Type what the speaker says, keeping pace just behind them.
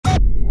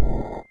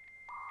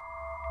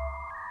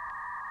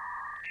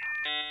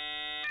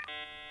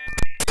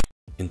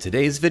In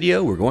today's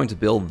video, we're going to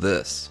build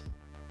this.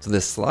 So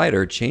this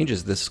slider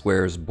changes this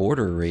square's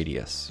border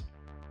radius.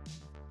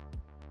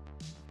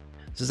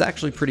 This is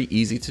actually pretty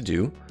easy to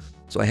do.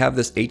 So I have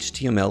this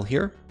HTML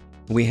here.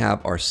 We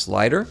have our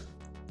slider.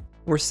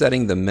 We're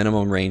setting the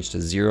minimum range to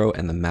 0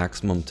 and the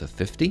maximum to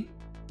 50.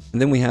 And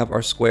then we have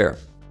our square.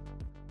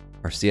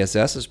 Our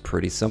CSS is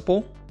pretty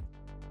simple.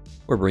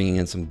 We're bringing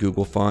in some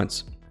Google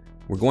fonts.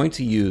 We're going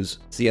to use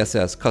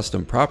CSS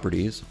custom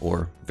properties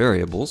or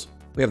variables.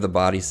 We have the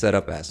body set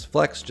up as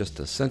flex just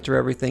to center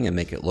everything and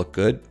make it look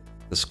good.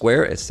 The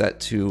square is set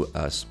to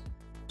a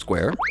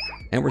square,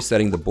 and we're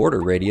setting the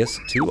border radius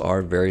to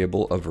our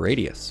variable of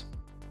radius.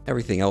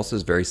 Everything else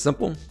is very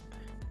simple.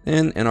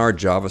 And in our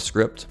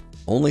JavaScript,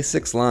 only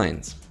 6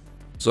 lines.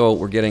 So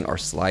we're getting our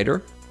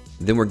slider,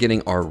 then we're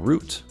getting our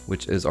root,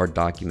 which is our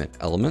document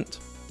element.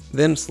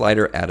 Then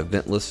slider add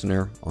event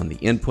listener on the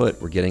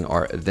input, we're getting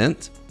our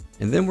event,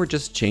 and then we're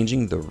just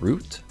changing the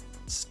root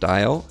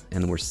style,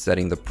 and we're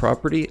setting the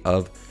property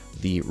of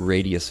the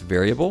radius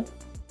variable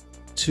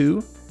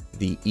to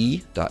the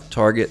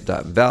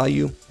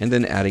e.target.value, and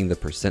then adding the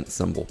 %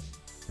 symbol.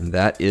 And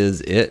that is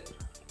it.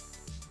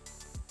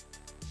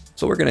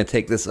 So we're going to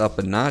take this up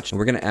a notch, and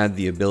we're going to add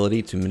the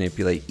ability to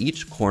manipulate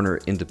each corner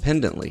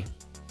independently.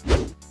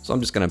 So I'm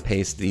just going to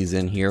paste these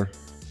in here.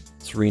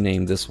 Let's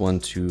rename this one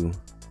to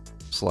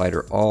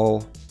slider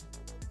all.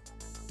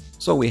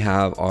 So we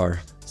have our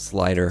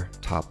slider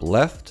top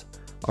left,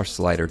 our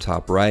slider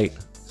top right,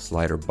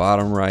 slider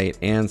bottom right,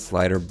 and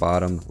slider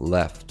bottom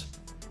left.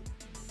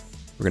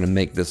 We're going to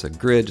make this a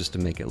grid just to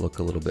make it look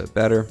a little bit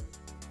better.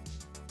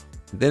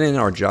 Then in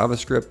our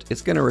JavaScript,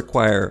 it's going to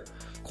require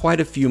quite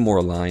a few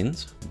more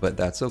lines, but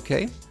that's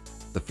okay.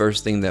 The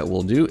first thing that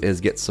we'll do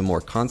is get some more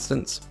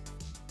constants.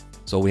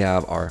 So we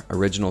have our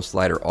original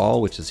slider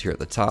all, which is here at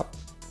the top.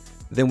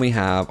 Then we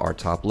have our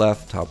top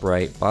left, top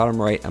right,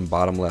 and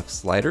bottom left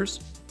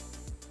sliders.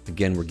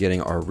 Again, we're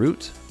getting our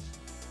root.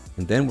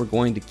 And then we're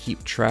going to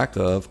keep track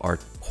of our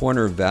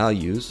corner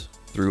values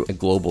through a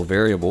global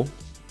variable.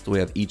 So we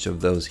have each of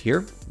those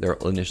here.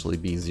 There'll initially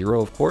be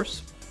 0, of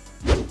course.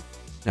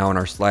 Now in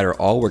our slider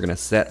all, we're going to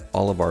set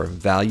all of our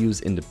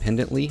values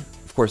independently.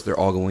 Of course, they're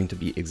all going to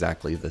be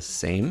exactly the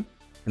same.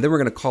 And then we're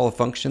going to call a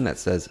function that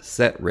says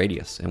set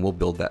radius, and we'll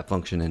build that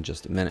function in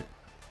just a minute.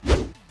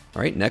 All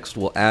right, next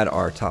we'll add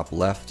our top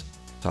left,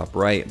 top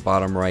right,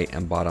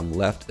 and bottom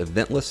left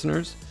event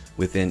listeners.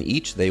 Within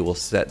each, they will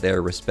set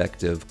their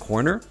respective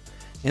corner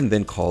and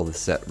then call the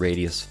set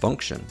radius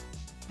function.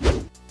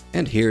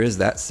 And here is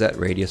that set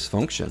radius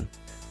function.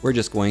 We're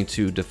just going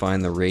to define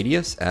the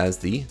radius as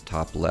the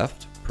top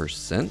left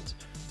 %,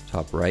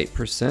 top right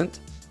 %,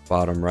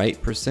 bottom right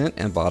 %,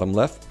 and bottom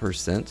left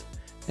 %.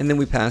 And then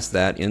we pass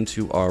that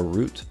into our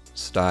root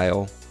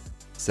style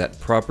set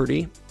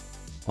property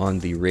on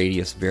the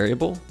radius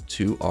variable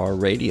to our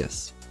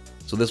radius.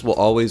 So this will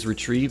always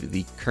retrieve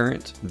the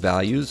current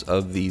values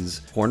of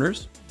these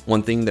corners.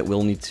 One thing that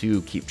we'll need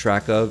to keep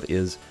track of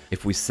is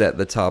if we set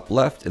the top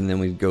left and then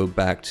we go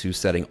back to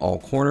setting all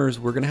corners,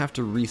 we're going to have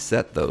to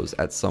reset those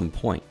at some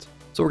point.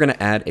 So we're going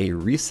to add a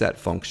reset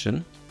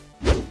function.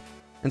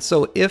 And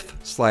so if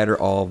slider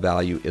all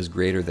value is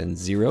greater than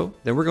 0,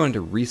 then we're going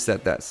to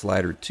reset that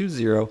slider to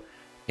 0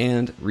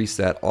 and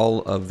reset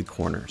all of the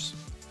corners.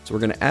 So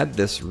we're going to add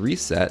this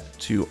reset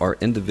to our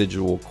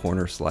individual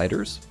corner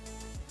sliders.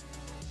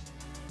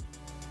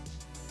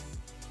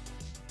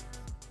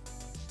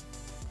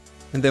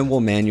 And then we'll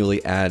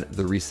manually add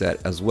the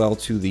reset as well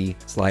to the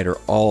slider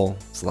all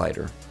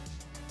slider.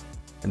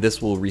 And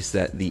this will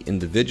reset the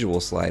individual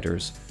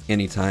sliders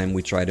anytime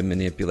we try to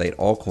manipulate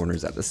all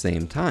corners at the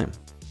same time.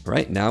 All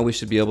right, now we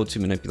should be able to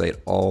manipulate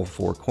all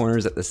 4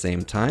 corners at the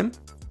same time.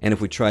 And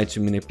if we try to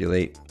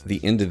manipulate the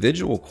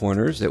individual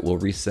corners, it will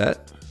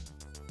reset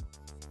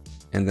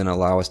and then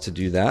allow us to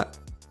do that.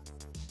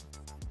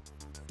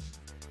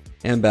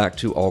 And back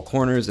to all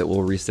corners, it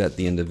will reset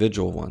the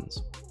individual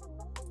ones.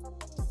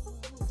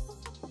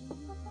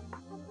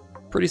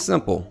 Pretty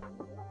simple.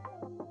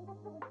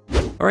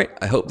 All right,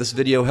 I hope this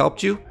video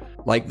helped you.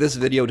 Like this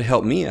video to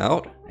help me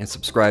out, and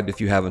subscribe if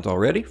you haven't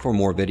already for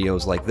more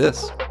videos like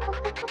this.